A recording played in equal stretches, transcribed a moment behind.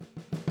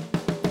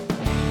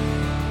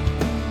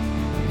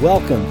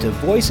Welcome to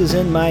Voices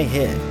in My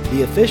Head,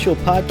 the official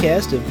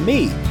podcast of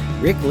me,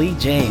 Rick Lee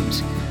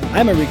James.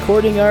 I'm a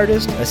recording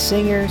artist, a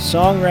singer,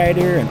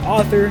 songwriter, an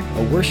author,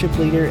 a worship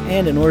leader,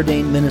 and an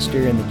ordained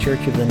minister in the Church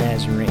of the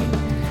Nazarene.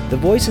 The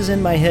Voices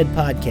in My Head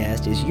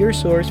podcast is your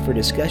source for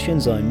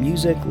discussions on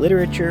music,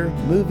 literature,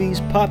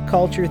 movies, pop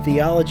culture,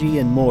 theology,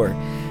 and more.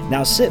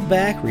 Now sit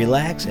back,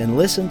 relax, and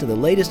listen to the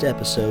latest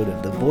episode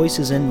of the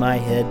Voices in My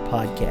Head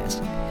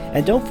podcast.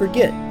 And don't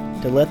forget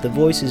to let the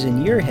voices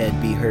in your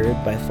head be heard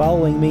by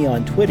following me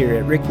on Twitter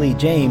at Rick Lee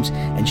James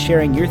and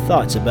sharing your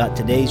thoughts about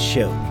today's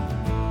show.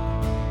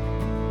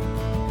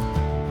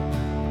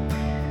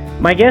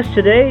 My guest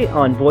today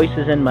on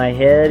Voices in My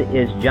Head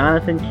is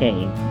Jonathan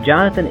Cain.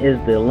 Jonathan is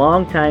the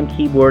longtime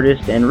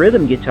keyboardist and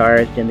rhythm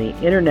guitarist in the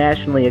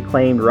internationally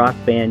acclaimed rock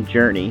band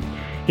Journey.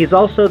 He's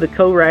also the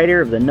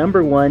co-writer of the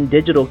 #1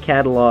 digital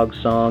catalog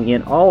song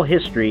in all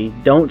history,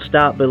 Don't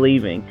Stop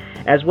Believing,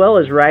 as well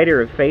as writer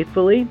of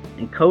Faithfully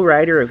and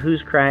co-writer of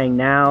Who's Crying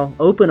Now,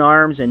 Open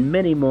Arms, and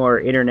many more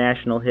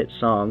international hit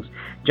songs.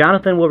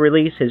 Jonathan will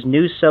release his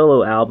new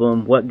solo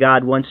album, What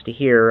God Wants to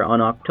Hear, on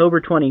October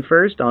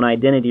 21st on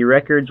Identity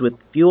Records with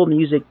Fuel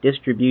Music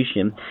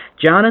Distribution.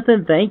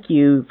 Jonathan, thank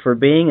you for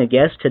being a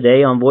guest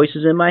today on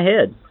Voices in My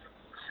Head.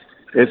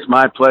 It's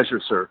my pleasure,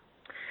 sir.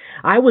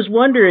 I was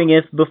wondering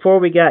if, before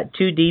we got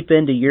too deep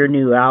into your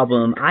new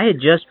album, I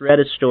had just read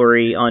a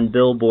story on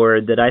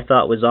Billboard that I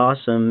thought was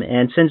awesome,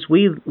 and since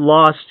we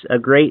lost a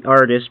great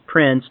artist,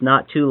 Prince,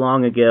 not too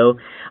long ago,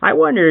 I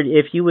wondered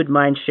if you would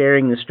mind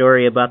sharing the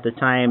story about the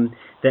time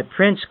that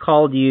Prince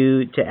called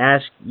you to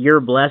ask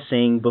your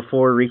blessing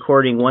before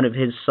recording one of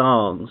his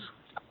songs.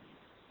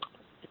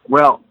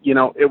 Well,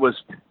 it was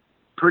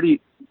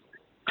pretty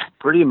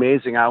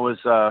amazing. I was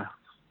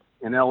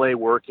in L.A.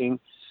 working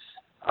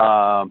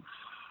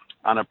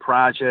on a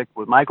project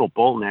with Michael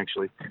Bolton,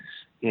 actually.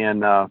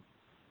 And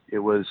it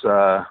was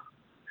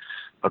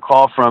a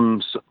call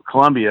from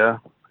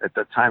Columbia. At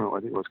that time, I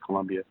think it was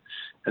Columbia.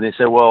 And they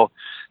said, well,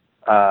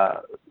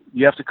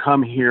 you have to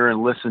come here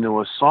and listen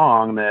to a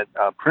song that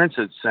Prince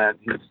had sent.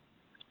 He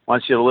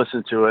wants you to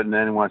listen to it, and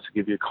then he wants to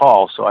give you a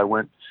call. So I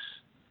went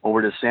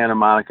over to Santa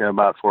Monica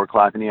about 4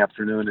 o'clock in the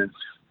afternoon, and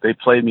they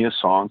played me a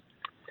song.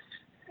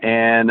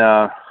 And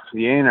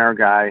the A&R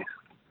guy,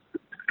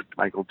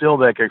 Michael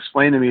Dilbeck,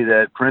 explained to me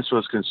that Prince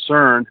was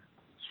concerned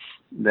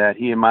that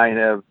he might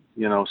have,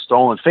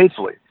 stolen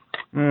Faithfully,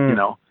 and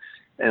a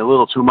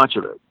little too much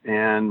of it.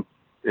 And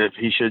if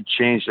he should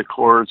change the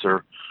chords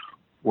or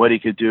what he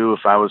could do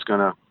if I was going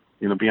to,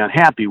 be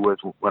unhappy with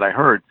what I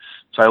heard.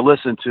 So I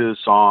listened to the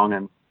song,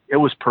 and it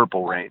was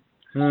Purple Rain.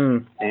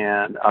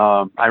 And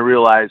I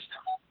realized,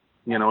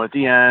 at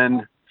the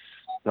end,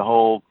 the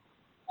whole,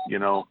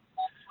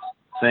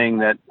 thing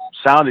that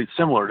sounded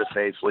similar to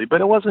Faithfully,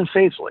 but it wasn't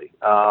Faithfully.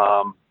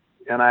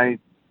 And I,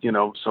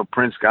 so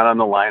Prince got on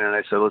the line, and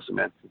I said, listen,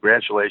 man,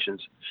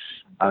 congratulations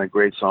on a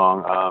great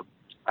song.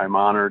 I'm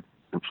honored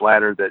and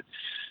flattered that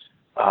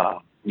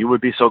you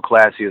would be so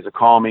classy as to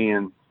call me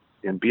and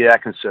be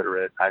that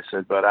considerate. I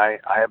said, but I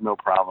have no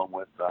problem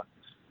with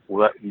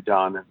what you've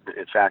done.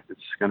 In fact, it's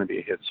going to be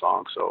a hit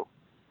song. So,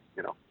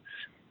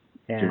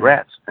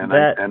 congrats.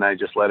 And I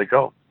just let it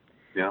go,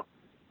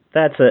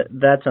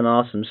 That's an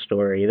awesome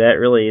story. That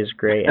really is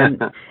great.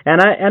 And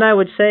I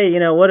would say,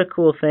 what a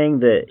cool thing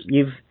that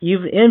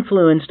you've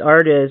influenced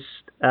artists,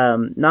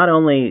 not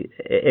only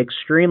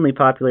extremely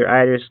popular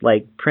artists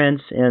like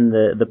Prince in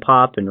the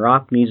pop and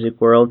rock music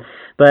world,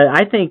 but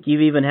I think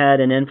you've even had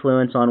an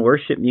influence on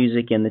worship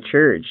music in the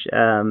church.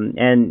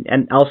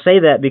 And I'll say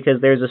that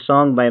because there's a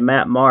song by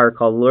Matt Maher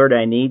called Lord,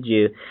 I Need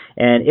You,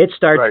 and it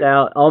starts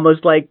out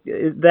almost like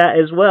that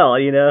as well.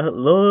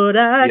 Lord,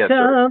 I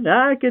come, sir.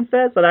 I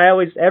confess. And I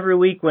always, every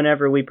week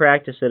whenever we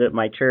practice it at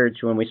my church,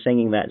 when we're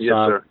singing that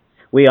song,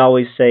 we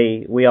always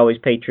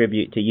pay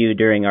tribute to you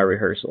during our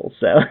rehearsals.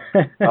 So.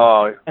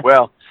 Oh,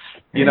 well,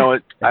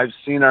 I've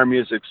seen our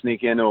music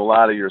sneak into a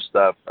lot of your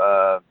stuff,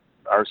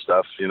 our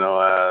stuff,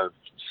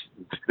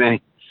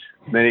 many,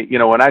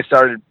 when I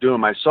started doing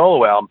my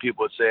solo album,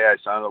 people would say I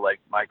sounded like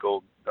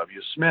Michael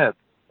W. Smith.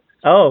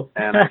 Oh.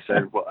 And I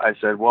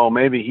said, well,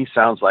 maybe he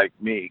sounds like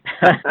me.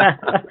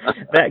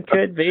 That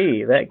could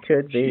be.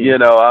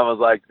 I was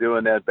like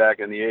doing that back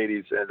in the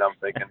 80s, and I'm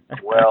thinking,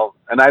 well,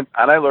 and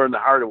I learned the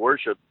heart of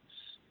worship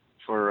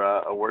for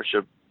a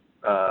worship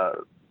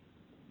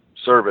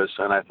service,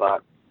 and I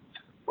thought,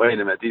 wait a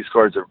minute, these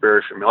chords are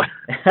very familiar.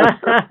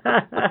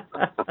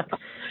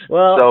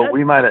 Well, so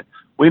we might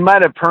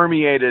have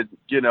permeated,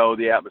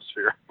 the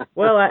atmosphere.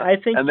 Well, I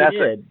think and you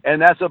did.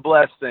 And that's a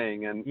blessed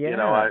thing, and yeah.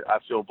 I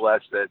feel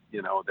blessed that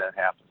that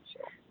happened. So.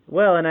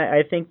 Well, and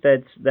I think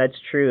that's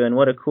true, and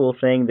what a cool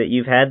thing that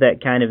you've had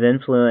that kind of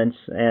influence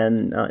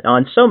and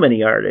on so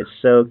many artists.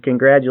 So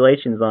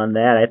congratulations on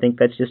that. I think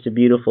that's just a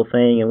beautiful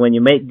thing, and when you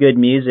make good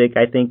music,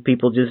 I think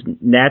people just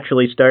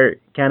naturally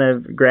start kind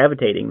of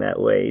gravitating that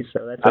way.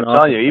 So that's I'm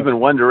telling you, even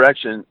One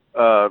Direction,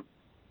 had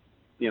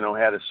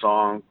a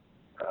song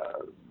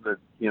that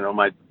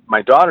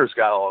my daughters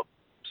got all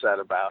upset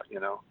about,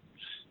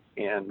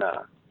 and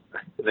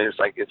And it's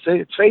like, it's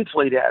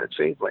faithfully, Dad. It's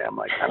faithfully. I'm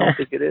like, I don't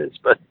think it is,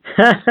 but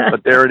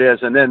there it is.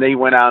 And then they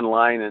went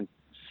online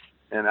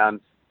and on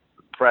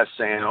press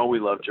saying, "Oh, we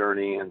love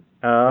Journey, and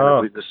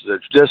this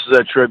is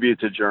a tribute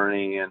to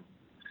Journey." And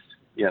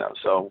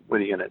so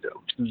what are you gonna do?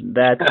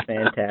 That's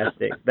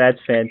fantastic. That's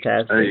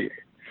fantastic.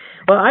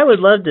 Well, I would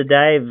love to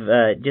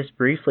dive just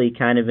briefly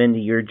kind of into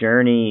your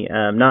journey.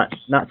 Not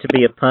to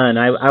be a pun.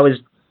 I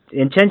was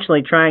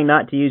intentionally trying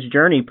not to use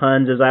journey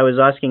puns as I was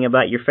asking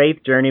about your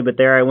faith journey, but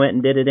there I went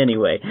and did it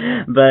anyway.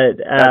 But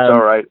that's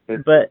all right.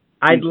 But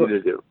I'd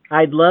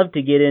love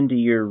to get into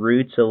your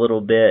roots a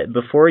little bit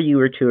before you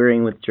were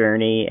touring with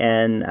Journey,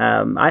 and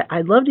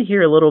I'd love to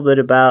hear a little bit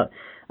about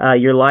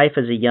your life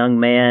as a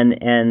young man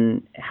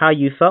and how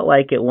you felt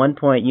like at one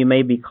point you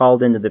may be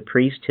called into the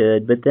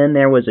priesthood, but then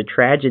there was a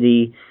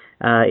tragedy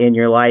in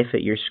your life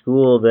at your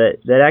school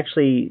that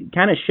actually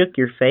kind of shook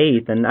your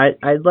faith. And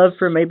I'd love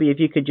for maybe if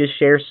you could just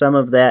share some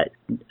of that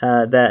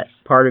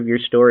part of your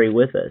story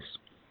with us.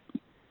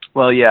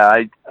 Well,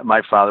 yeah,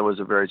 my father was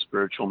a very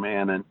spiritual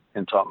man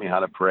and taught me how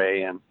to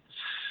pray. And,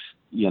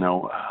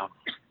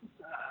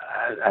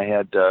 I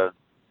had a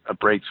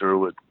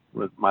breakthrough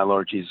with my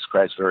Lord Jesus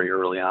Christ very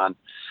early on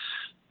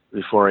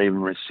before I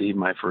even received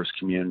my first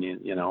communion,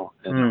 in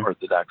the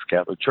Orthodox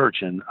Catholic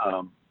Church. And,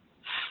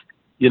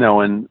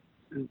 and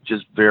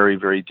just very,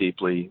 very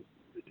deeply,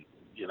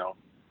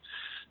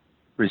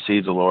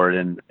 received the Lord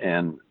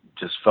and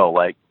just felt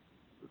like,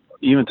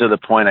 even to the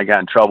point I got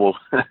in trouble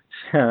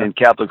in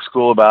Catholic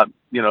school about,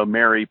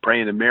 Mary,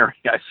 praying to Mary.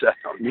 I said, I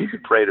don't need to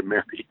pray to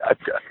Mary.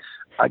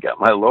 I got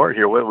my Lord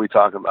here. What are we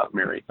talking about,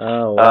 Mary?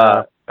 Oh,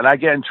 wow. And I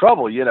get in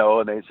trouble,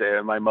 and they say,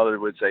 and my mother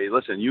would say,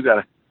 listen, you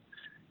gotta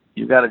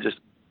just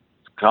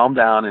calm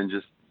down and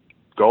just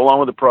go along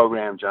with the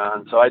program,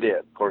 John. So I did.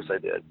 Of course I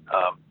did.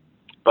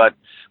 But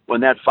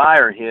when that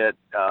fire hit,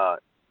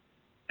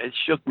 it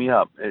shook me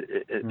up.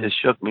 It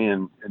shook me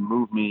and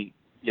moved me,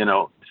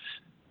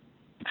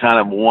 kind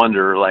of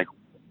wonder, like,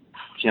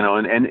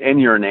 and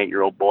you're an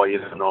 8-year-old boy, you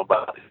don't know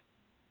about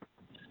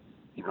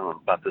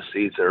the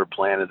seeds that are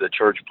planted, the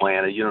church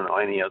planted. You don't know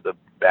any of the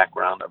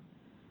background of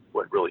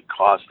what really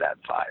caused that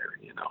fire,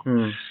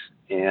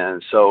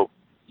 And so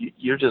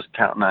you're just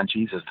counting on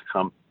Jesus to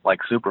come like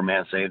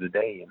Superman save the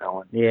day,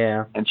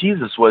 Yeah. And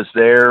Jesus was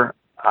there.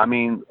 I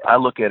mean, I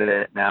look at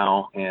it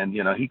now, and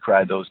he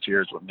cried those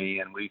tears with me,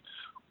 and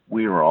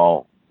we were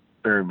all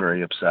very,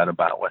 very upset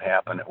about what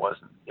happened. It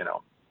wasn't,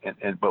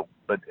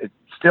 but it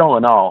still,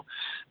 in all,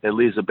 it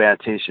leaves a bad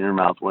taste in your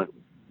mouth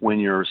when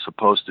you're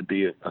supposed to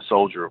be a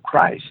soldier of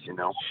Christ.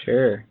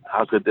 Sure.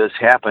 How could this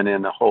happen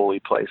in a holy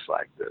place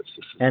like this?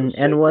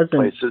 And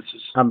wasn't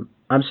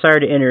I'm sorry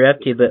to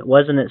interrupt you, but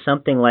wasn't it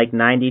something like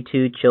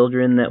 92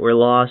 children that were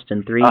lost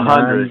and 3 nuns?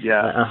 100,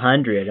 yeah.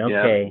 100,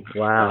 okay,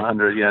 yeah. Wow.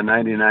 100, yeah,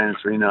 99 and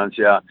 3 nuns,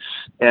 yeah.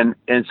 And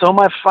so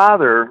my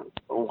father,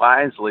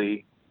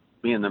 wisely,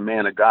 being the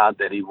man of God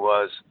that he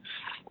was,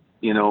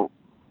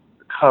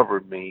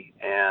 covered me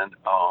and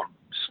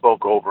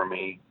spoke over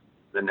me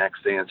the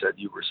next day and said,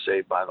 "You were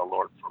saved by the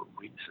Lord for a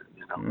reason,"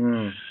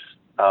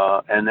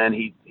 and then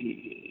he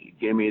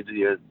gave me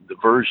the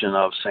version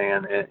of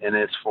saying, and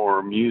it's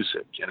for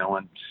music,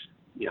 and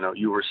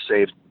you were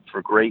saved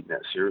for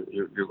greatness.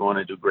 You're going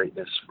to do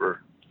greatness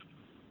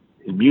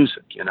in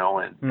music,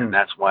 and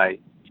that's why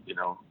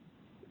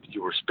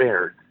you were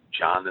spared,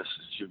 John. This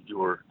is you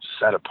were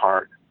set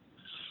apart,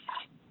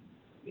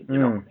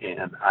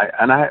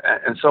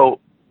 and so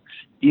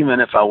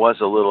even if I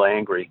was a little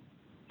angry,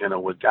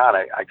 with God,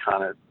 I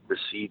kind of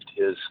received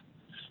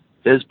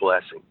his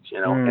blessings,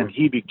 and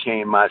he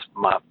became my,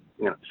 well,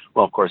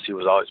 of course he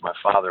was always my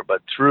father,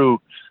 but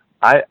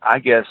I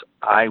guess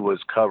I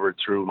was covered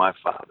through my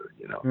father,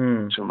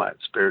 to my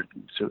spirit,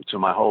 to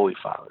my Holy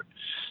Father.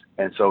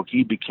 And so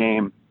he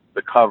became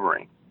the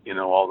covering,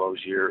 all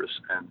those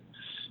years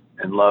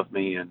and loved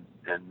me and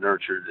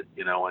nurtured,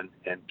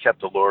 and kept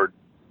the Lord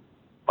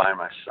by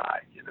my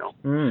side,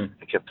 and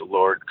kept the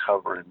Lord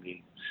covering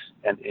me.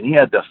 And he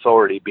had the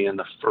authority being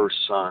the first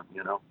son,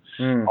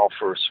 all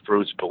first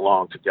fruits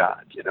belong to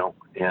God,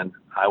 and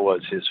I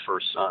was his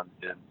first son,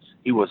 and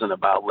he wasn't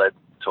about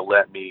to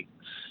let me,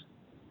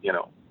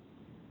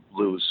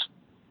 lose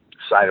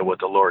sight of what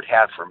the Lord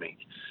had for me.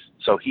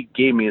 So he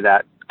gave me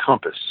that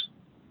compass,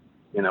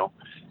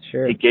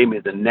 Sure. He gave me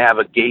the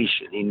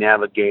navigation. He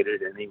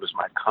navigated, and he was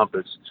my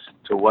compass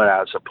to what I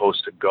was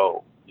supposed to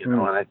go, and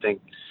I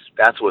think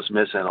that's what's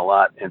missing a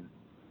lot in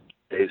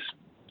today's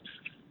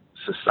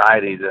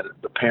society, that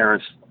the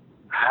parents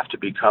have to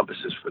be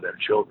compasses for their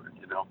children,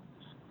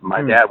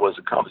 My dad was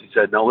a compass. He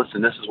said, "No,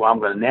 listen, this is why I'm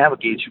going to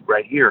navigate you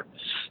right here.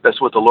 That's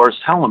what the Lord's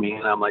telling me."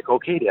 And I'm like,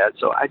 "Okay, Dad."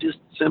 So I just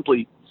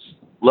simply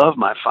loved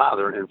my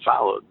father and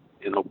followed,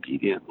 and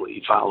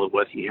obediently followed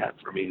what he had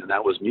for me, and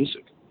that was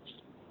music.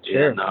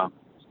 Sure.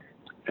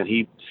 And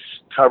he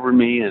covered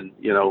me and,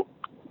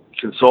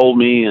 consoled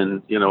me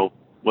and,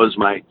 was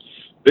my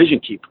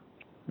vision keeper.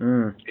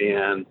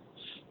 And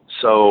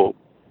so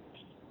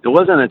it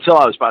wasn't until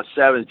I was about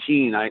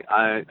 17,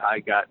 I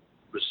got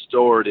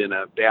restored in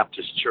a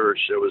Baptist church.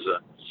 There was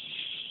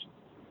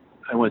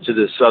I went to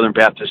this Southern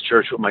Baptist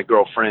church with my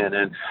girlfriend,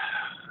 and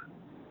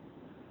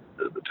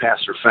the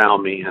pastor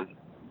found me, and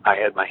I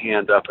had my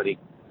hand up, and he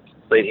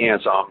laid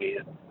hands on me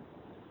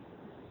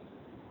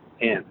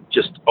and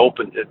just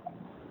opened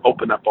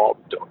up all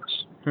the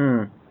doors.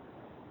 And,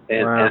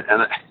 wow.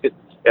 and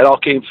it all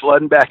came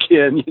flooding back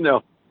in, you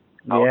know.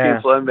 All Yeah.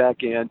 came flooding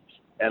back in,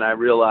 and I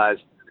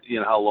realized, you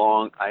know, how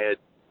long I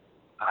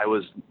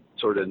was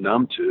sort of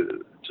numb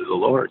to the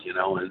Lord, you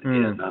know,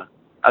 and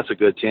that's a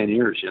good 10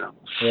 years, you know.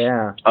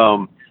 Yeah.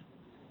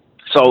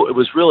 So it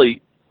was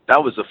really,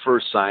 that was the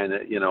first sign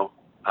that, you know,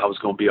 I was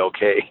going to be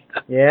okay.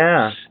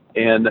 Yeah.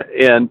 and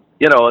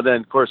you know, and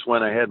then of course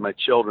when I had my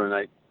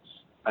children,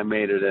 I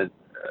made it in,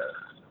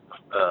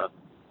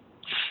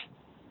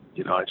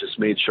 you know, I just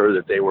made sure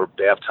that they were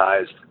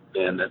baptized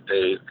and that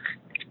they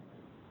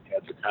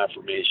had the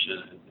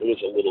confirmation. It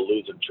was a little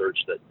Lutheran church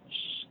that,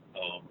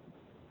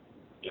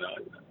 you know,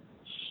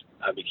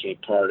 I became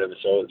part of it.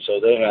 So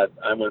they had,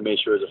 I want to make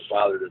sure as a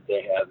father that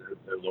they had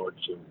their Lord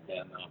too.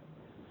 And,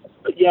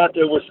 but yeah,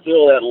 there was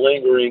still that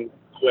lingering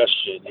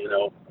question, you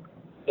know.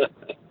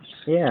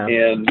 Yeah.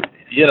 And,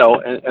 you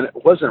know, and it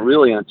wasn't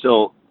really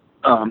until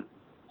I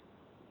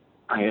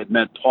had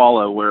met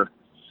Paula where,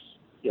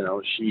 you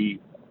know, she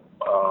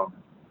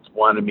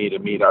wanted me to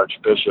meet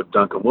Archbishop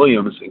Duncan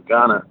Williams in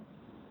Ghana.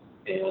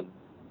 And,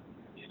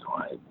 you know,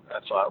 I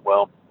thought,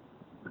 well,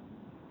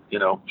 you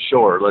know,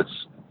 sure,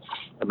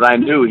 but I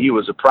knew he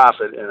was a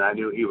prophet, and I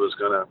knew he was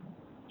going to,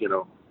 you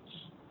know,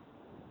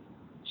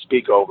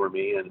 speak over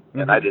me,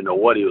 and I didn't know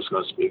what he was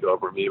going to speak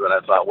over me, but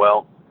I thought,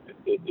 well,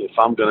 if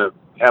I'm going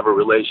to have a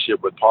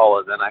relationship with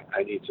Paula, then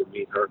I need to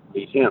meet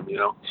him, you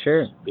know.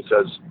 Sure.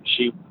 Because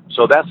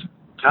so that's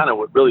kind of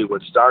what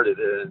started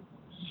it,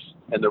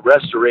 and the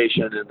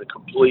restoration and the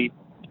complete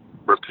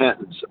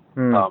repentance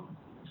to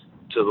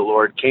the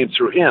Lord came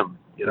through him,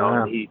 you know.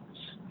 Wow. And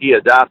he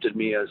adopted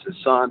me as his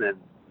son, and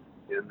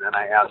then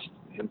I asked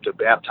him to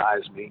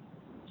baptize me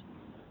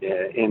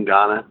in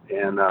Ghana,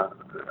 and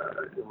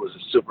it was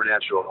a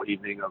supernatural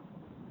evening of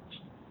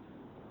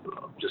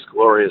just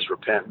glorious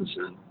repentance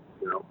and,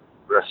 you know,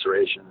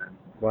 restoration. And,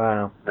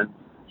 wow. And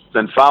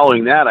then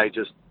following that, I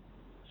just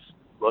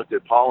looked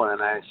at Paula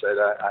and I said,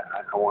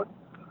 I want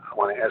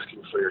to ask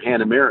you for your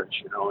hand in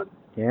marriage, you know. And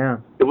yeah,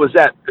 it was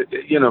that,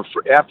 you know,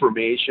 for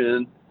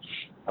affirmation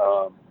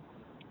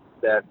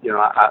that, you know,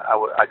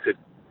 I could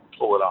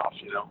pull it off,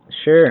 you know.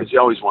 sure. Because you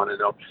always want to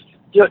know.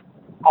 You know,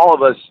 all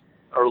of us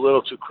are a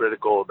little too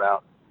critical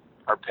about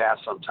our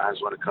past sometimes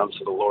when it comes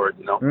to the Lord,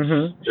 you know.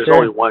 There's sure.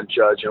 only one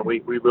judge, and we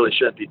really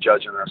shouldn't be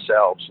judging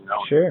ourselves, you know.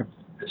 Sure.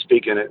 And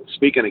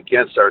speaking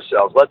against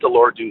ourselves. Let the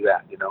Lord do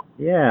that, you know.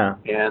 Yeah.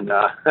 And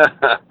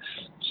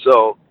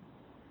so,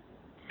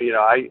 you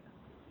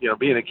know,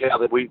 being a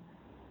Catholic, we,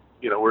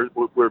 you know,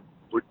 we're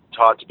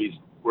taught to be,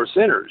 we're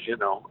sinners, you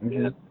know.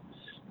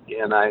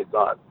 And I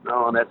thought,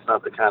 no, that's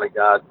not the kind of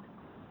God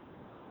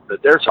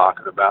that they're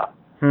talking about.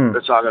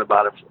 They're talking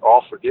about an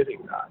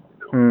all-forgiving God,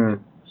 you know.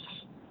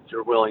 If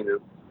you're willing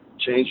to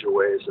change your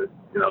ways,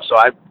 you know. So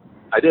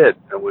I did.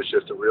 It was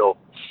just a real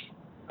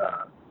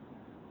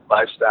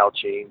lifestyle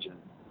change, and,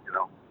 you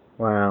know.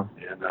 Wow.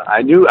 And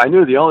I knew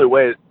the only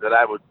way that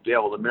I would be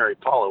able to marry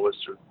Paula was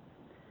through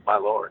my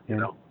Lord, you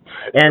know.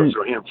 I had to go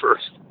through him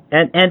first.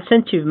 And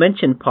since you've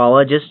mentioned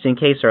Paula, just in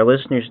case our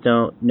listeners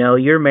don't know,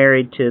 you're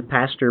married to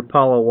Pastor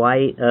Paula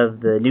White of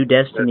the New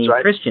Destiny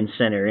Christian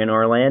Center in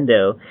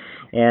Orlando.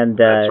 And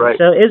that's right.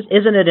 So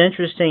isn't it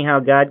interesting how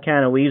God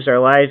kind of weaves our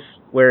life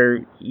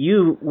where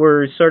you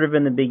were sort of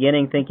in the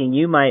beginning thinking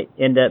you might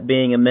end up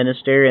being a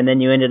minister, and then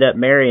you ended up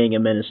marrying a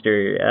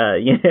minister,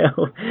 you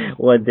know,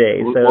 one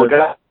day. So, well,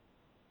 God,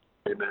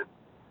 amen.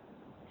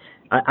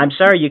 I'm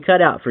sorry you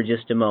cut out for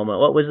just a moment.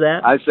 What was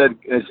that? I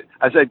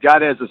said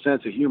God has a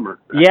sense of humor.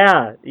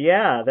 Yeah,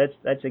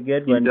 that's a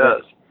good one. He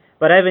does.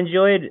 But I've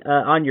enjoyed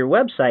on your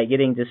website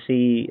getting to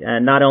see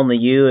not only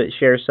you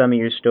share some of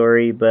your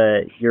story,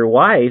 but your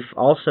wife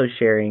also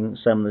sharing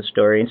some of the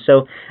story. And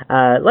so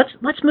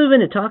let's move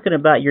into talking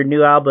about your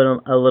new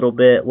album a little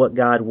bit, What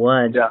God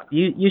Wants. Yeah.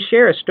 You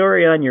share a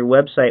story on your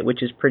website,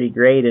 which is pretty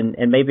great, and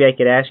maybe I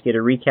could ask you to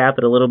recap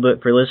it a little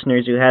bit for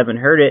listeners who haven't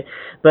heard it.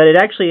 But it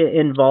actually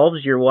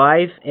involves your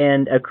wife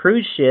and a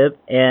cruise ship,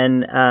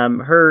 and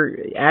her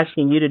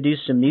asking you to do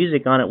some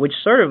music on it, which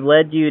sort of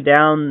led you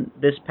down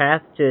this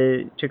path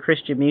to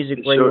Christian music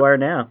where you are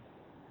now.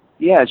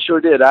 Yeah, it sure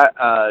did.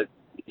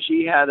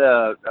 She had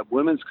a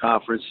women's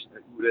conference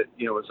that,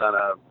 you know, was on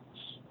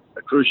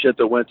a cruise ship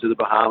that went to the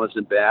Bahamas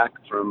and back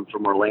from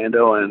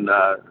Orlando, and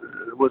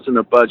there wasn't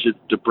a budget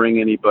to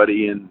bring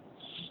anybody in,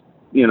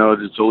 you know,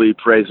 to lead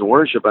praise and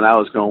worship. And I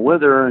was going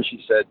with her, and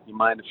she said, "You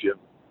mind if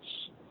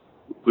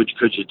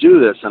could you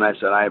do this?" And I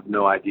said, "I have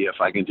no idea if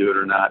I can do it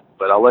or not,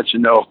 but I'll let you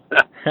know."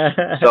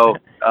 So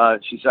I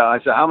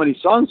said, "How many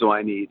songs do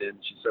I need?" And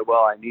she said,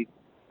 "Well, I need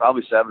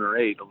probably 7 or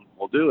 8.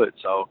 We'll do it."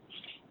 So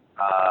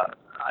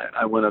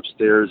I went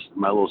upstairs to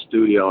my little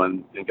studio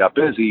and got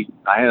busy.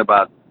 I had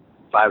about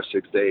 5 or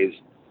 6 days,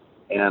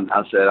 and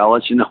I said, "I'll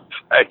let you know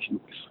if I can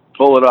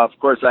pull it off." Of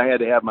course, I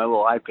had to have my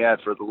little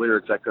iPad for the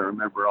lyrics. I couldn't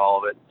remember all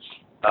of it.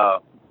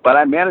 but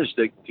I managed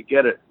to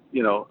get it,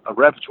 a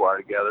repertoire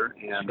together,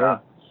 and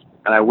Sure.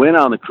 and I went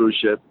on the cruise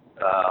ship,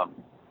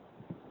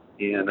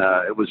 and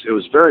it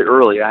was very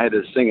early. I had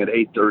to sing at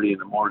 8:30 in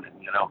the morning,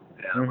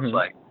 and it was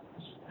like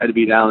I had to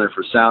be down there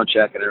for sound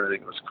check and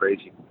everything. It was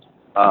crazy,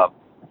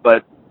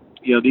 but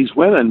these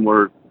women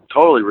were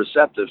totally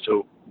receptive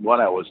to what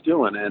I was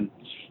doing, and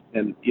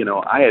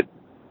I had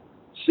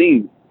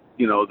seen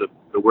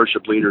the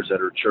worship leaders at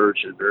her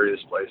church in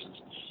various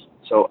places.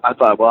 So I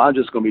thought, well, I'm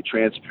just going to be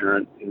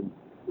transparent and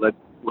let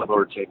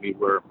Lord take me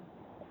where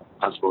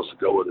I'm supposed to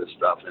go with this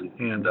stuff. And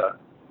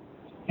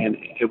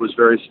it was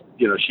very,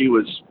 she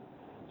was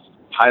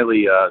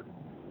highly,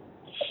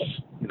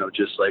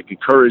 just like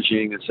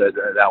encouraging and said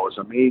that was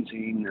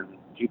amazing. And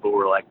people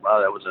were like, wow,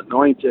 that was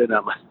anointed.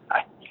 I'm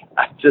like,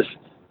 I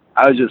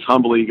was just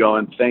humbly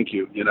going, thank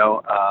you,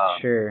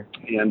 Sure.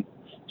 And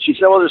she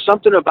said, well, there's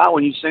something about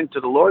when you sing to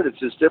the Lord, it's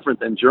just different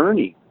than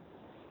Journey.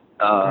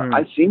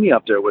 I see me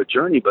up there with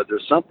Journey, but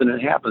there's something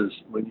that happens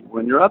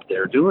when you're up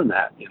there doing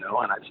that, And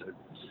I said,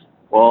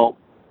 well,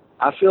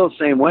 I feel the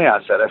same way. I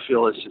said, I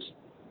feel it's just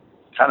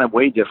kind of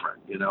way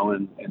different,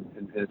 and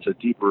it's a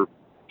deeper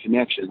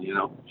connection,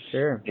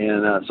 Sure.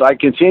 And so I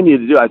continued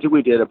to do. I think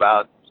we did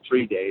about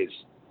 3 days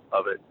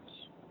of it,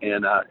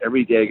 and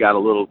every day got a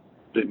little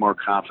bit more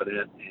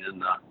confident,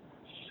 and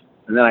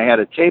then I had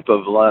a tape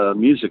of a lot of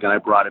music, and I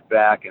brought it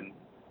back, and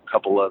a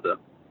couple of the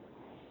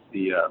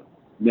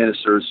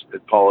ministers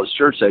at Paula's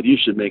church said, you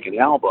should make an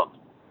album.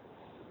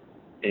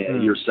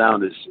 And your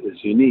sound is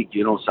unique.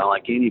 You don't sound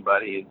like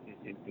anybody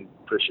in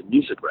Christian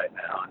music right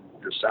now, and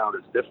your sound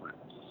is different.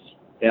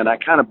 And I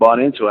kind of bought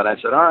into it. I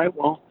said, all right,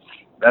 well,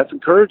 that's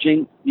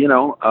encouraging, and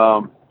I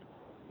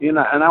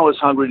was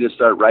hungry to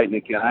start writing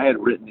again. I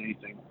hadn't written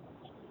anything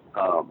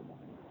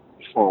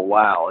for a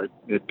while. It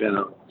had been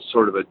a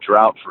sort of a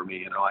drought for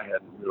me. I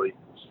hadn't really.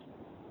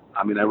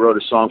 I mean, I wrote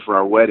a song for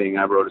our wedding.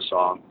 I wrote a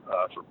song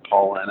for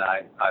Paula and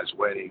I's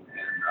wedding,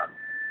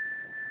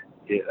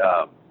 and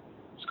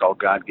it's called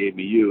 "God Gave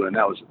Me You," and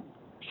that was the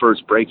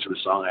first breakthrough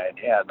song I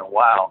had in a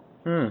while.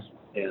 And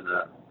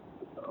the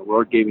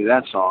Lord gave me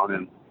that song,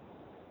 and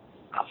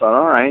I thought,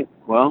 all right,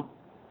 well,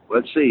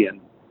 let's see. And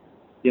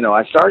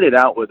I started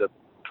out with a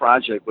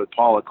project with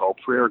Paula called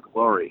Prayer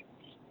Glory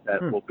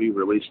that will be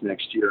released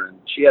next year, and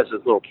she has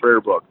this little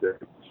prayer book that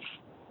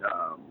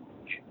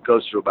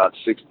goes through about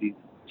 60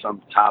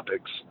 some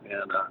topics,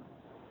 and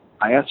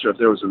I asked her if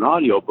there was an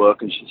audio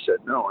book, and she said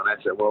no. And I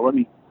said, well, let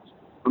me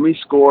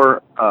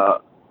score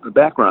the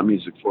background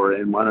music for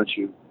it, and why don't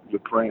you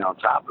pray on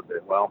top of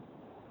it? Well,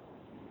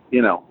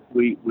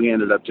 we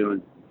ended up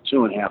doing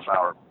 2.5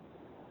 hours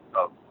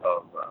of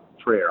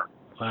prayer.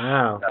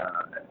 Wow.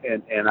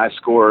 And I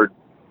scored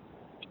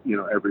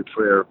every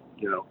prayer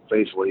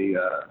faithfully.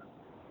 The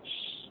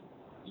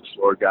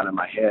Lord got in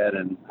my head,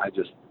 and I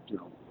just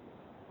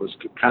was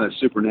kind of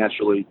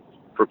supernaturally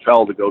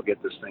propelled to go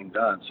get this thing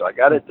done. So I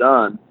got it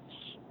done,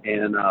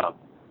 and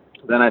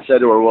then I said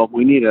to her, well,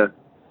 we need a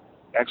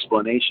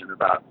explanation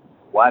about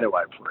why do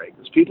I pray,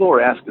 because people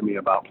were asking me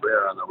about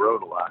prayer on the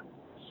road a lot.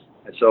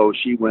 And so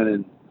she went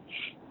and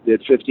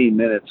did 15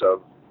 minutes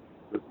of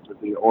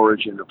the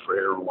origin of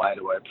prayer and why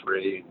do I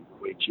pray, and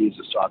the way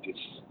Jesus taught his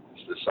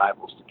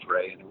disciples to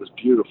pray, and it was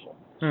beautiful.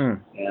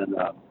 And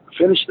I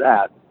finished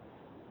that,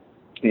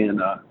 and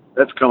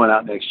that's coming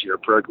out next year,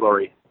 Prayer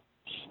Glory.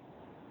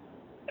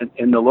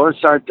 And the Lord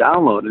started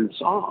downloading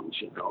songs,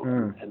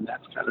 and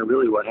that's kind of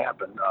really what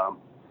happened.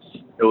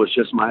 It was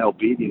just my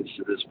obedience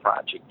to this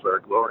project, Prayer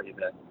Glory,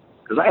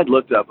 because I had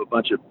looked up a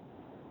bunch of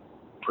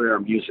prayer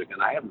music,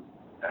 and I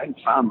hadn't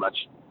found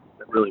much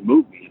that really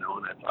moved me, and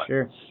I thought,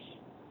 sure.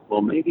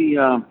 Well, maybe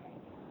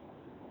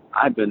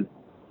I've been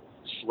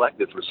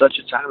selected for such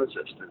a time as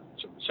this.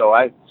 So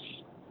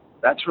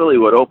that's really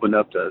what opened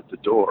up the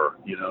door,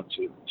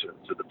 to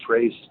the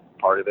praise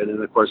part of it,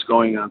 and of course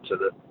going on to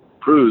the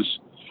cruise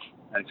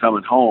and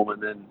coming home,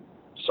 and then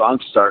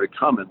songs started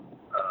coming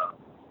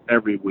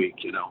every week,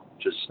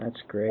 just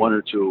That's great. 1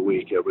 or 2 a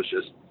week. It was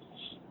just,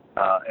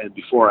 and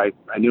before I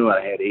knew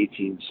I had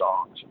 18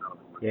 songs,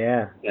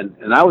 Yeah.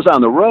 And I was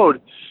on the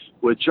road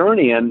with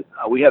Journey, and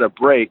we had a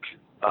break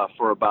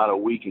for about a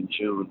week in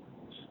June.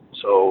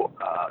 So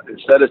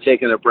instead of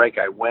taking a break,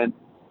 I went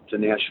to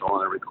Nashville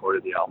and I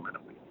recorded the album in a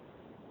week.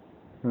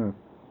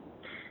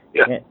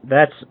 Yeah.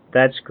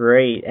 That's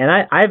great. And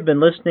I've been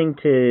listening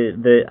to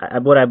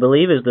what I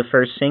believe is the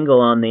first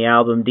single on the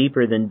album,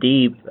 Deeper Than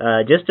Deep,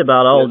 just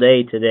about all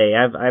day today.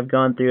 I've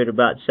gone through it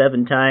about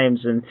 7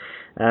 times, and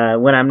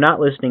when I'm not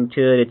listening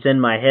to it, it's in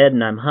my head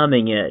and I'm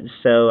humming it.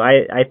 So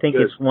I think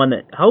Good. it's one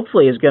that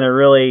hopefully is going to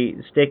really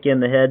stick in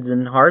the heads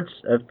and hearts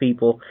of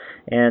people.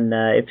 And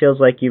it feels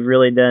like you've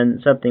really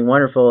done something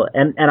wonderful.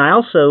 And I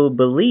also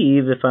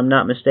believe, if I'm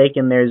not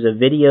mistaken, there's a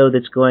video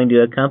that's going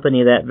to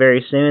accompany that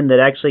very soon that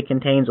actually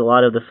contains a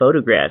lot of the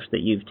photographs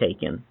that you've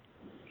taken.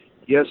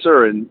 Yes,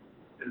 sir. And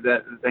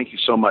thank you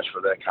so much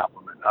for that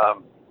compliment.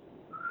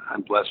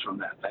 I'm blessed from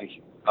that. Thank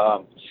you.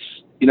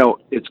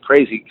 It's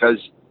crazy because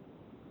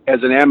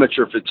as an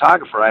amateur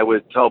photographer, I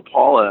would tell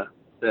Paula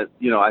that,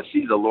 I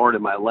see the Lord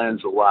in my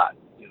lens a lot,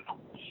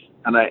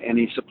 and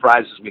he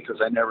surprises me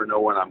because I never know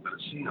when I'm going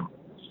to see him,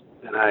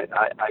 and I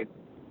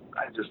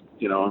just,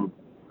 I'm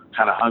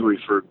kind of hungry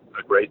for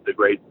the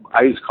great.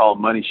 I used to call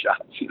them money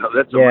shots.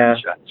 That's a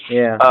money shot.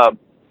 Yeah.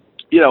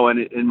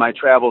 And my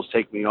travels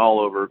take me all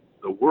over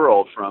the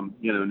world, from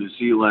New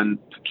Zealand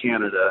to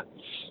Canada,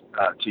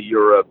 to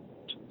Europe,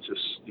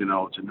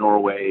 to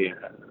Norway,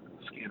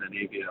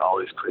 Scandinavia, all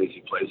these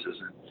crazy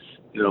places,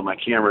 and my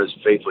camera has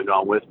faithfully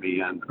gone with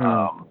me, and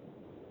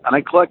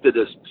I collected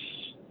this,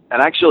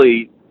 and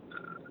actually,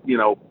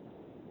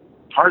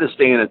 part of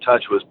staying in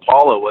touch with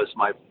Paula was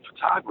my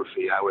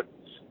photography. I would,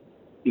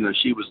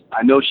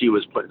 I know she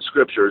was putting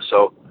scripture,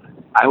 so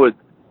I would,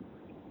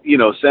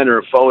 send her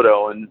a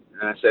photo, and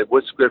I said,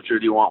 what scripture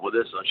do you want with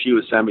this? And she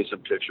would send me some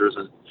pictures,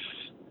 and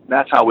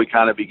that's how we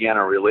kind of began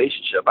our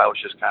relationship. I was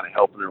just kind of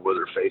helping her with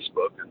her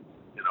Facebook and,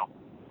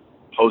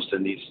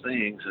 posting these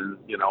things, and,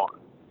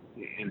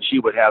 and she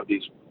would have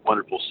these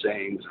wonderful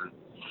sayings,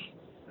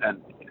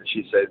 and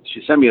she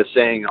sent me a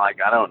saying, like,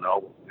 I don't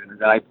know, and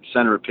then I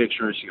sent her a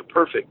picture, and she go,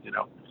 perfect,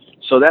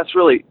 So that's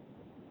really,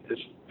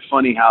 it's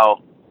funny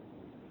how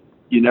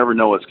you never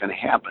know what's going to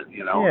happen,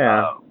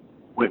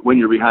 when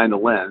you're behind the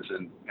lens,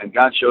 and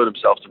God showed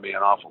himself to me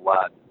an awful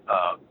lot.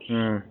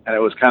 And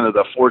it was kind of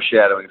the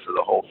foreshadowing for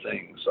the whole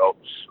thing. So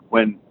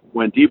when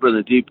Deeper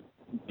Than Deep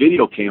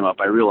video came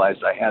up, I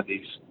realized I had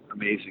these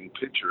amazing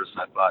pictures,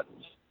 and I thought,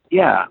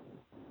 yeah,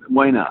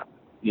 why not?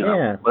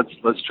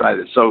 Let's try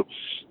this. So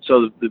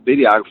the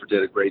videographer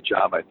did a great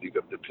job, I think,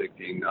 of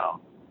depicting,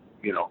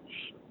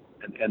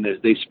 and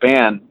they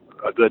span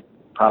a good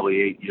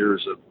probably 8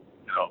 years of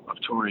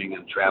touring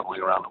and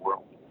traveling around the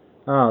world.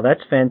 Oh, that's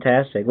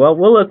fantastic. Well,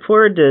 we'll look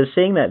forward to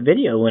seeing that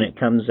video when it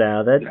comes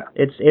out.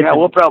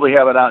 We'll probably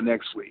have it out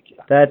next week.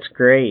 Yeah. That's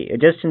great.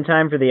 Just in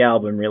time for the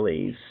album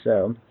release.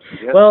 So,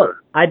 yes, well, sir.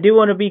 I do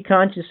want to be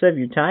conscious of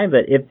your time,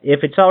 but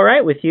if it's all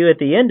right with you, at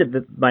the end of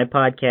my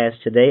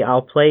podcast today,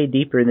 I'll play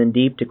Deeper Than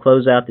Deep to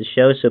close out the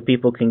show so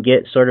people can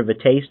get sort of a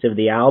taste of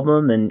the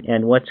album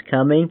and what's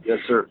coming. Yes,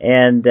 sir.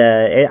 And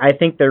I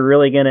think they're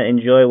really going to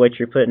enjoy what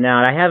you're putting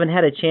out. I haven't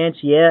had a chance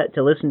yet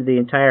to listen to the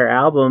entire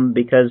album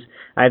because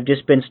I've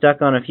just been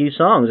stuck on a few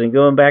songs and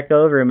going back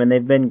over them, and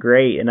they've been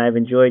great, and I've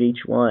enjoyed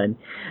each one.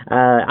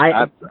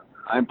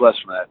 I'm blessed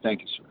for that.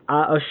 Thank you,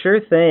 sir. Sure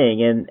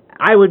thing. And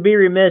I would be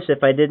remiss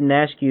if I didn't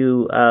ask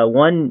you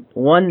one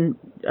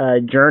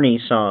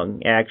Journey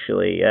song,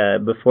 actually,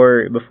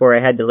 before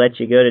I had to let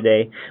you go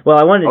today. Well,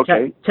 I wanted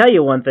to tell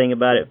you one thing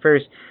about it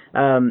first.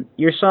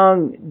 Your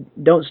song,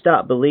 Don't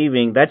Stop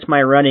Believing, that's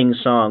my running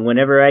song.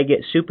 Whenever I get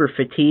super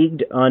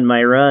fatigued on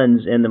my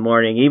runs in the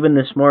morning, even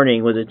this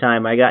morning was a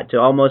time I got to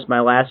almost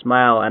my last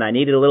mile and I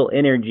needed a little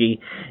energy,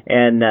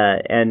 and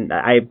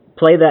I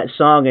play that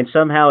song, and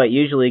somehow it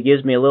usually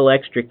gives me a little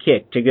extra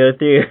kick to go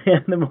through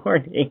in the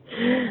morning.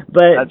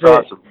 That's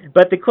awesome.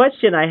 But the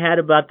question I had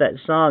about that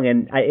song,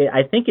 and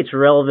I think it's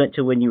relevant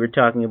to when you were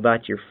talking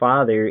about your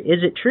father,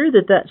 is it true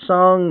that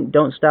song,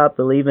 Don't Stop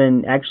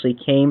Believing, actually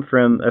came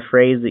from a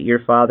phrase that your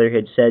father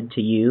had said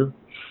to you?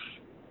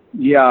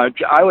 Yeah,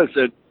 I was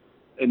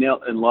in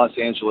Los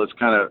Angeles,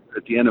 kind of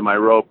at the end of my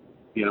rope,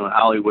 in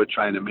Hollywood,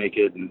 trying to make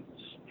it, and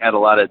had a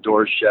lot of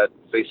doors shut,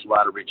 faced a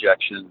lot of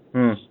rejection.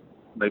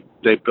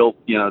 They built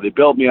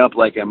me up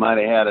like I might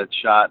have had a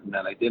shot, and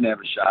then I didn't have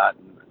a shot.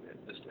 And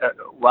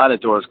a lot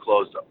of doors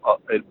closed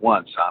at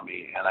once on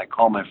me, and I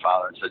called my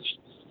father and said,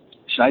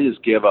 should I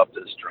just give up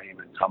this dream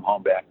and come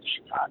home back to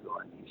Chicago?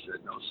 And he said,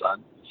 no,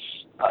 son,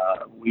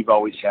 we've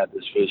always had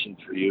this vision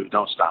for you.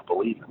 Don't stop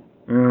believing.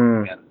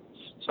 And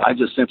so I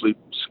just simply,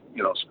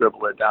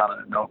 scribbled it down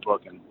in a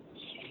notebook and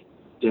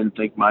didn't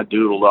think my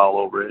doodled all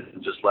over it,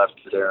 and just left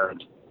it there.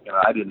 And,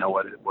 I didn't know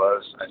what it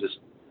was.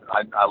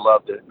 I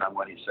loved it, and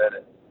when he said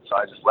it, so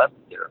I just left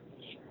it there.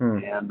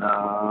 And,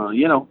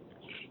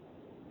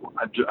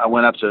 I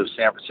went up to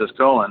San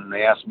Francisco, and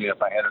they asked me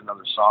if I had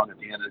another song at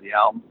the end of the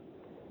album,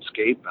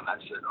 Escape, and I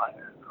said,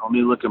 let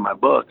me look at my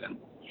book, and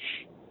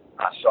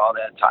I saw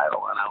that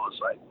title, and I was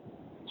like,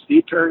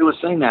 Steve Perry was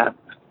saying that.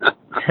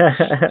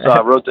 So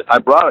I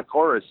brought a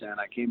chorus in.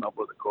 I came up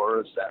with a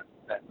chorus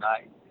that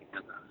night,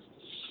 and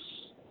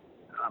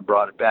I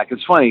brought it back.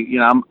 It's funny,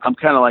 I'm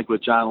kind of like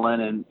with John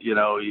Lennon,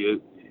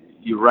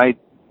 you write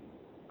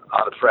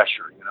out of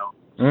pressure,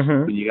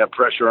 When you got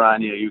pressure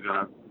on you,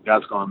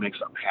 God's gonna make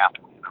something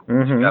happen,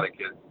 You got to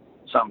get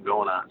something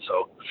going on.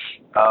 So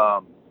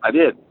I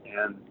did,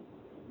 and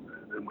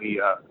then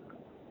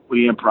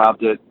we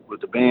improv'd it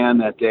with the band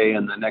that day,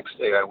 and the next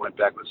day I went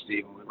back with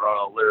Steve and we wrote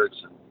all the lyrics,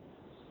 and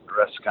the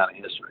rest is kind of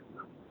history.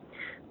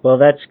 Well,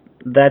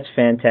 that's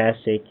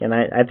fantastic, and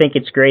I think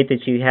it's great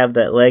that you have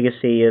that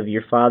legacy of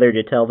your father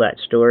to tell that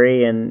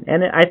story, and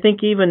I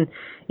think even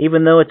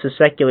though it's a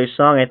secular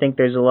song, I think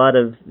there's a lot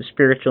of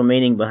spiritual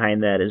meaning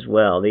behind that as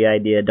well. The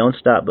idea, don't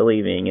stop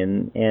believing,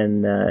 and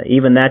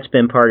even that's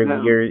been part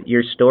of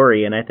your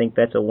story, and I think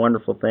that's a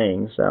wonderful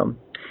thing. So,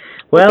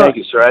 well, thank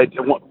you, sir. I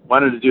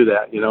wanted to do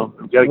that.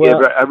 We've got to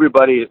give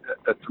everybody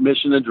a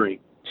permission to dream.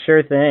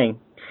 Sure thing.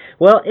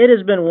 Well, it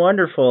has been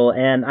wonderful,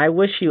 and I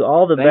wish you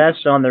all the Thank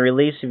best on the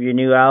release of your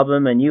new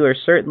album, and you are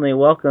certainly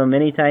welcome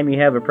anytime you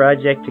have a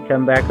project to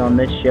come back on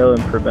this show and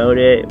promote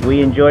it.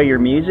 We enjoy your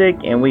music,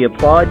 and we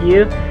applaud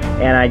you,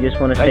 and I just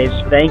want to say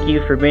thank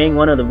you for being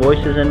one of the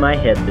voices in my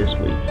head this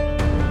week.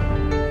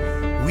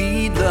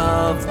 We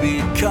love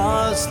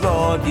because,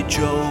 Lord, you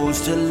chose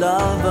to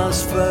love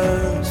us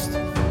first.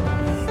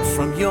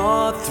 From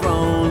your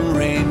throne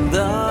reign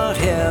the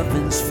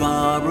heavens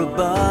far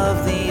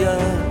above the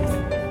earth.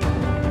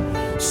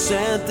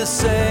 Sent the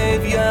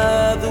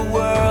Savior the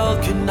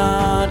world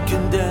cannot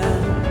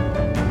condemn.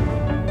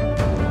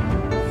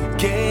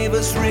 Gave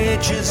us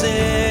riches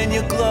in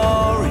your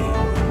glory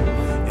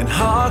and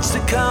hearts to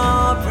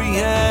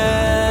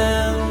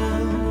comprehend.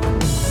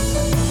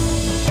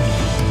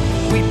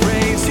 We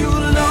praise you,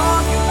 Lord,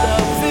 your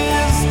love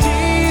is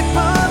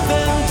deeper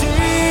than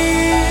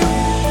deep.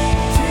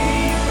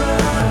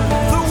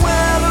 The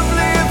well of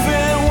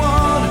living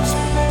waters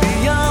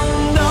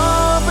beyond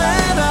all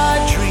that I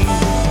dream.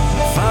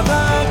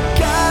 Father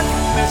God,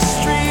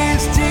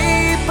 mysteries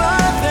deeper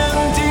than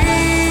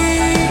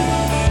deep.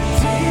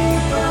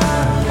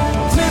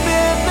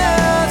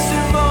 Limitless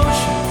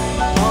devotion,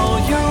 all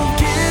you've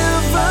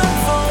given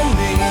for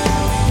me.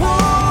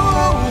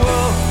 Whoa,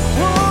 whoa,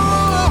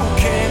 whoa,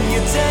 can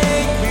you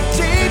take me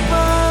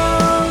deeper?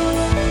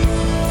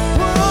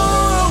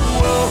 Whoa,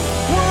 whoa,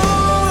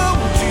 whoa,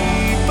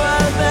 deeper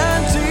than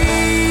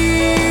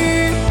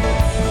deep.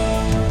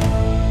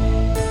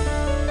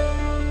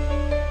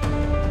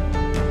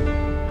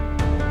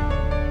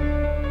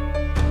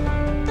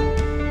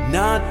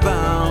 Not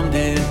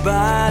bounded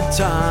by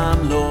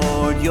time,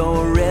 Lord,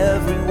 you're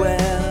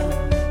everywhere.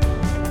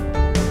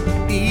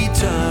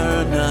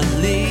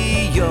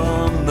 Eternally,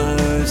 your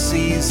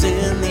mercy's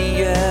in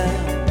the air.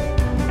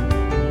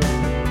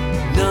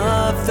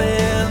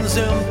 Nothing's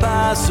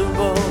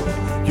impossible,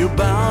 your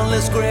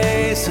boundless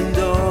grace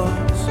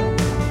endures.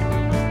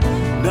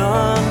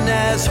 None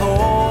as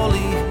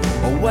holy,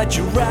 or what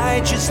your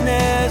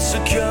righteousness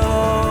secures.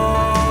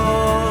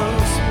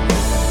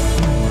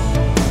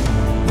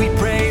 We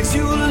praise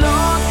you, Lord, your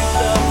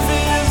love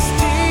is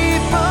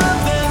deeper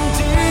than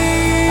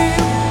deep.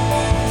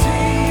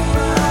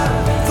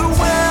 The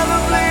well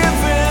of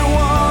living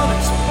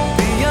waters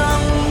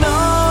beyond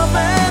all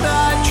that I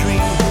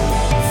dream.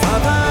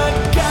 Father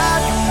God,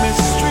 your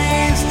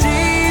mysteries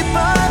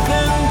deeper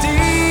than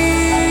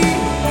deep.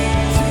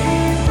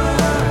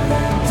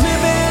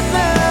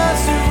 Limitless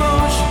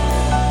devotion,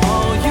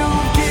 all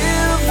you've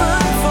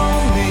given for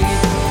me.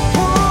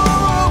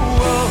 Whoa,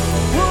 whoa,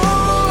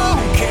 whoa,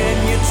 can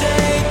you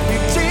take me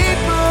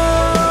deeper?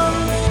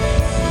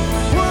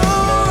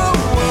 Whoa,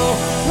 whoa,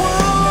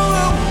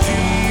 whoa,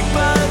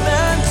 deeper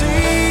than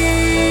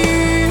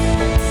deep.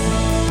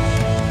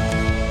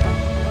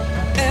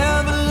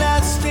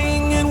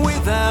 Everlasting and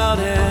without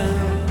end,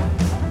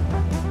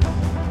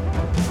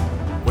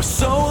 where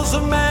souls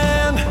of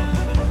man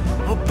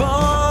are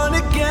born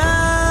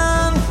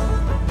again.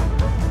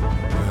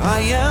 I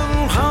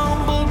am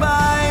humbled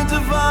by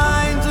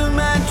divine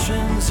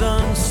dimensions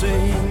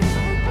unseen,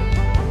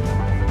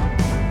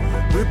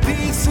 where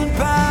peace and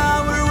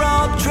power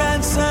all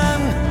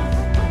transcend,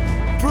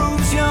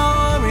 proves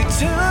your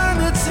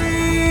eternity.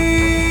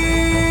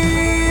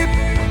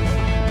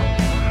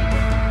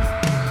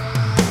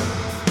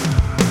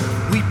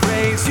 We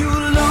praise you,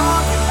 Lord,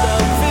 your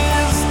love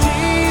is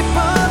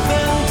deeper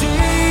than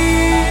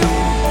deep.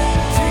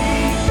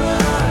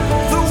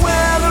 The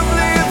well of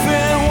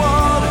living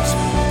waters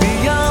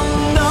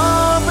beyond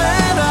all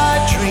that I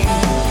dream.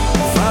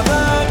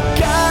 Father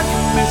God,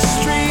 your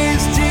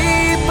mysteries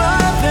deeper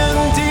than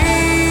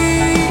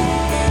deep.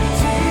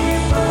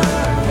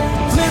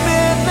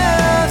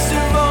 Limitless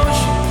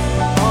devotion,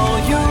 all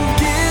you've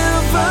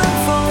given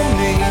for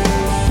me.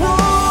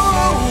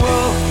 Whoa,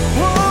 whoa,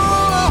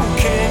 whoa,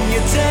 can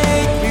you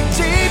take me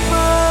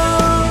deeper?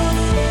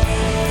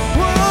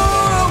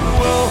 Whoa,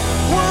 whoa,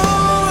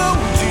 whoa,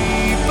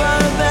 deeper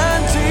than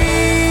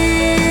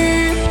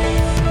deep.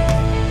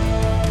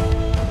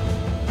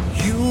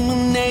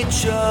 Human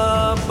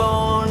nature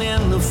born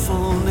in the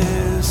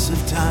fullness of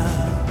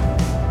time,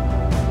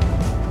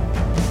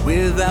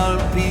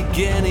 without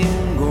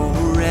beginning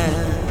or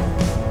end.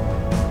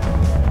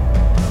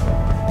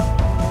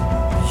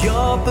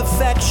 Your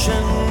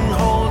perfection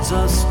holds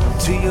us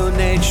to your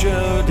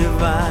nature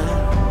divine.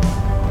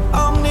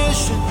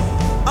 Omniscient,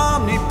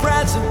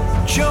 omnipresent,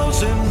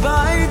 chosen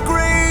by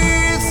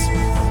grace.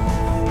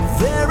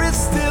 There is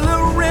still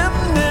a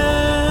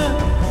remnant,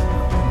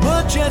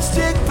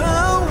 majestic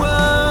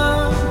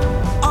power,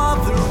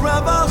 author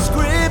of our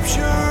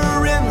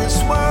scripture in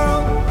this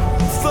world.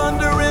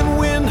 Thunder and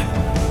wind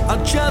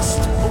are just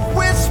a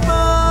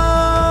whisper.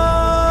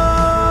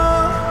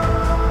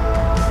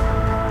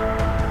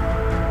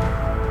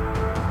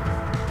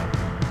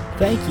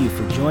 Thank you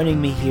for joining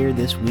me here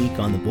this week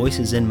on the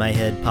Voices in My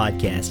Head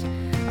podcast.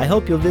 I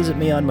hope you'll visit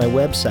me on my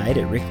website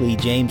at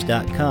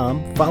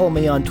rickleejames.com, follow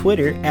me on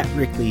Twitter at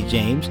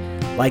rickleejames,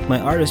 like my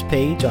artist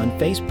page on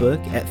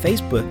Facebook at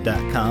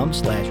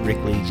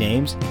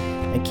facebook.com/rickleejames,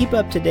 and keep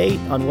up to date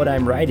on what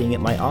I'm writing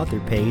at my author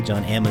page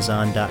on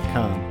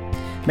Amazon.com.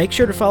 Make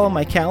sure to follow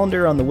my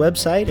calendar on the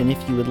website, and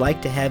if you would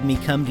like to have me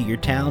come to your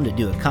town to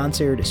do a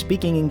concert, a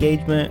speaking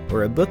engagement,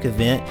 or a book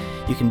event,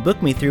 you can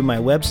book me through my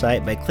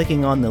website by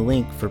clicking on the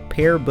link for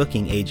Pare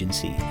Booking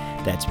Agency.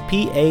 That's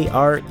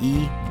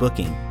P-A-R-E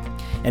Booking.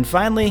 And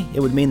finally, it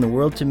would mean the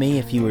world to me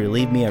if you were to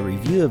leave me a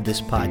review of this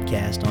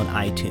podcast on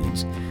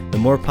iTunes. The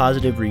more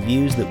positive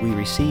reviews that we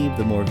receive,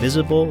 the more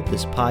visible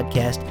this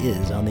podcast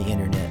is on the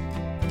internet.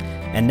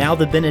 And now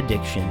the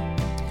benediction.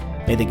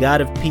 May the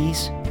God of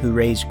peace, who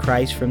raised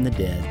Christ from the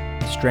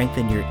dead,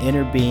 strengthen your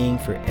inner being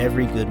for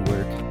every good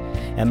work.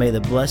 And may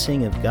the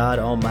blessing of God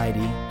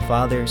Almighty,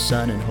 Father,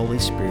 Son, and Holy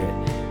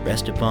Spirit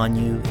rest upon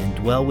you and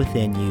dwell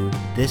within you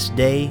this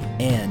day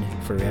and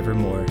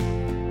forevermore.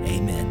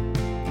 Amen.